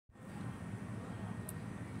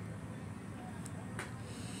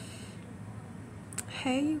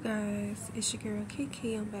Hey you guys, it's your girl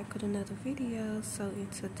Kiki. I'm back with another video. So in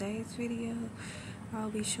today's video, I'll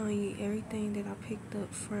be showing you everything that I picked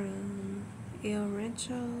up from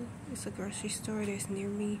Rancho. It's a grocery store that's near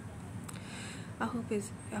me. I hope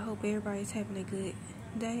everybody's having a good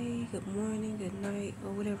day, good morning, good night,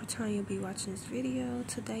 or whatever time you'll be watching this video.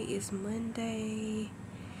 Today is Monday,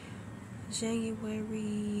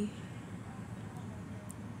 January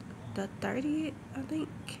the 30th, I think.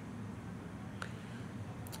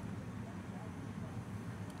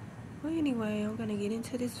 Well, anyway, I'm gonna get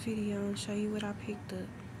into this video and show you what I picked up.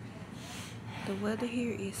 The weather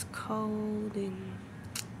here is cold and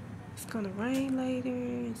it's gonna rain later,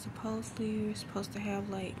 and supposedly we're supposed to have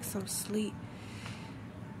like some sleet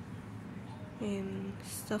and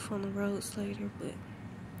stuff on the roads later, but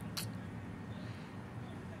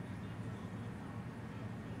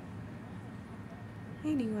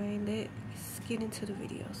anyway, let's get into the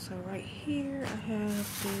video. So right here I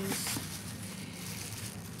have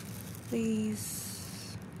what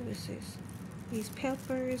is this? These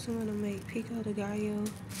peppers. I'm gonna make pico de gallo.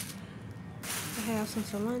 I have some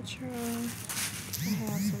cilantro. I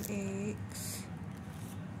have some eggs.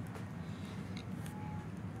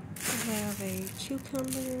 I have a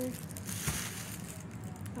cucumber.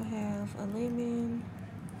 I have a lemon.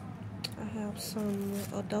 I have some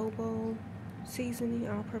adobo seasoning,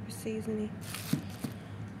 all-purpose seasoning.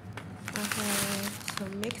 I have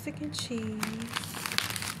some Mexican cheese.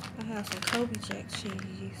 I have some Kobe Jack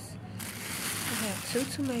cheese. I have 2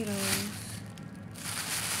 tomatoes.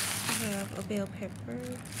 I have a bell pepper.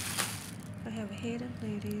 I have a head of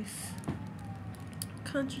lettuce.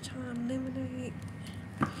 Country Time lemonade.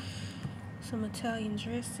 Some Italian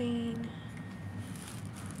dressing.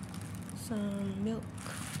 Some milk.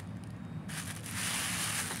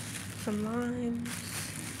 Some limes.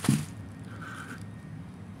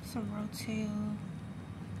 Some Rotel.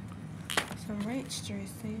 Some ranch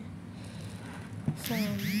dressing,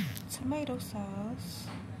 some tomato sauce,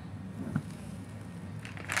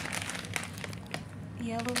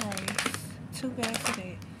 yellow rice, 2 bags of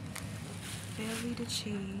that, Velveeta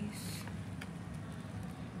cheese,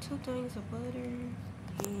 2 things of butter,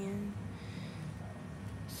 and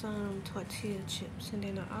some tortilla chips. And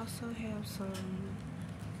then I also have some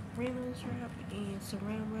Reynolds wrap and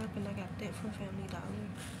saran wrap, and I got that from Family Dollar.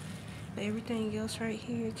 But everything else right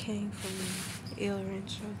here came from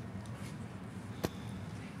Rancho.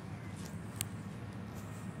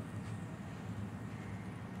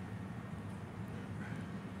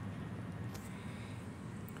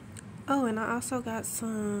 Oh, and I also got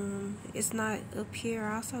some, it's not up here,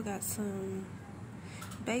 I also got some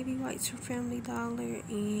baby wipes from Family Dollar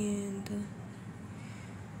and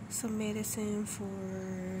some medicine for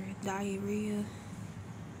diarrhea.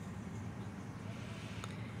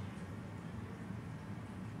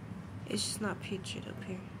 It's just not pictured up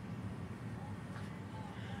here.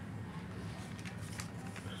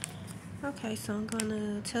 Okay, so I'm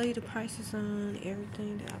gonna tell you the prices on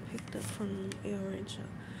everything that I picked up from Rancho.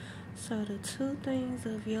 So the 2 things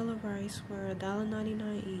of yellow rice were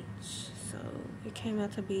 $1.99 each. So it came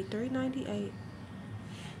out to be $3.98.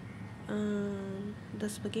 The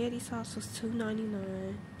spaghetti sauce was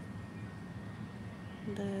 $2.99.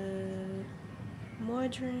 The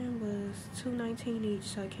margarine was $2.19 each,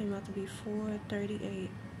 so it came out to be $4.38.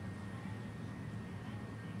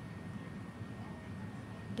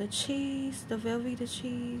 The cheese, the Velveeta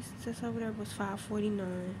cheese that's over there was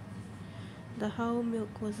 $5.49. The whole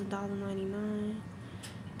milk was $1.99.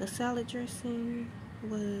 The salad dressing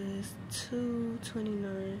was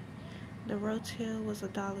 $2.29. The Rotel was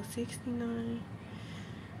 $1.69.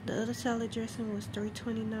 The other salad dressing was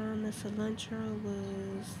 $3.29. The cilantro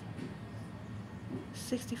was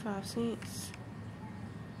 65 cents.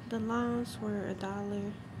 The limes were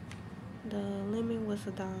 $1. The lemon was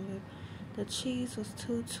 $1. The cheese was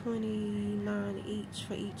 $2.29 each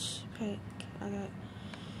for each pack. I got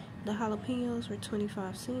the jalapenos were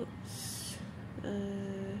 25 cents.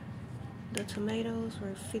 The tomatoes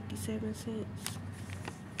were 57 cents.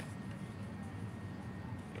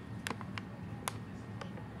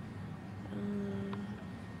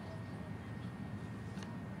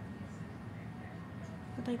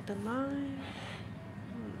 I think the lime,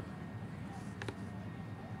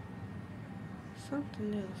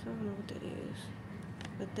 something else, I don't know what that is,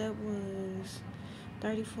 but that was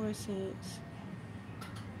 34 cents.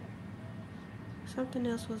 Something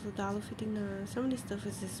else was $1.59. Some of this stuff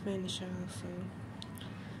is in Spanish, y'all, so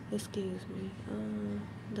excuse me.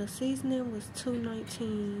 The seasoning was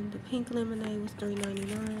 $2.19. The pink lemonade was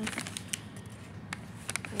 $3.99.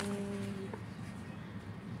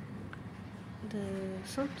 The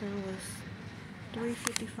something was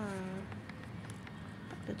 $3.55.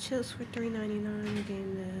 The chips were $3.99,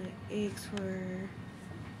 then the eggs were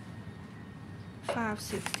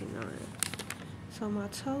 $5.69. So my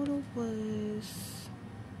total was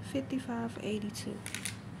 $55.82.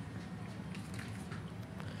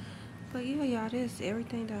 But yeah, y'all, that's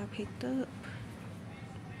everything that I picked up.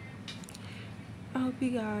 I hope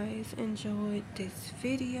you guys enjoyed this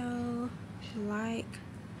video. Like,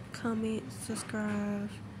 comment, subscribe,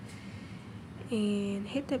 and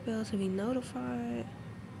hit that bell to be notified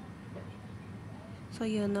so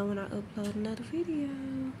you'll know when I upload another video.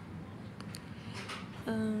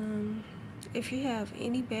 If you have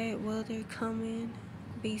any bad weather coming,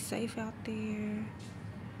 be safe out there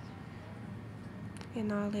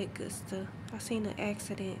and all that good stuff. I seen an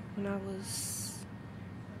accident when I was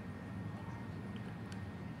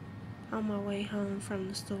on my way home from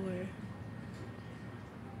the store.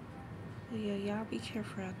 But yeah, y'all be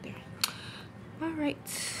careful out there. Alright,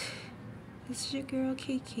 this is your girl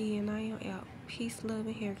Kiki, and I am out. Peace, love,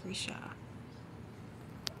 and hair grease, y'all.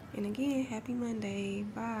 And again, happy Monday.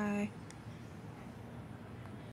 Bye.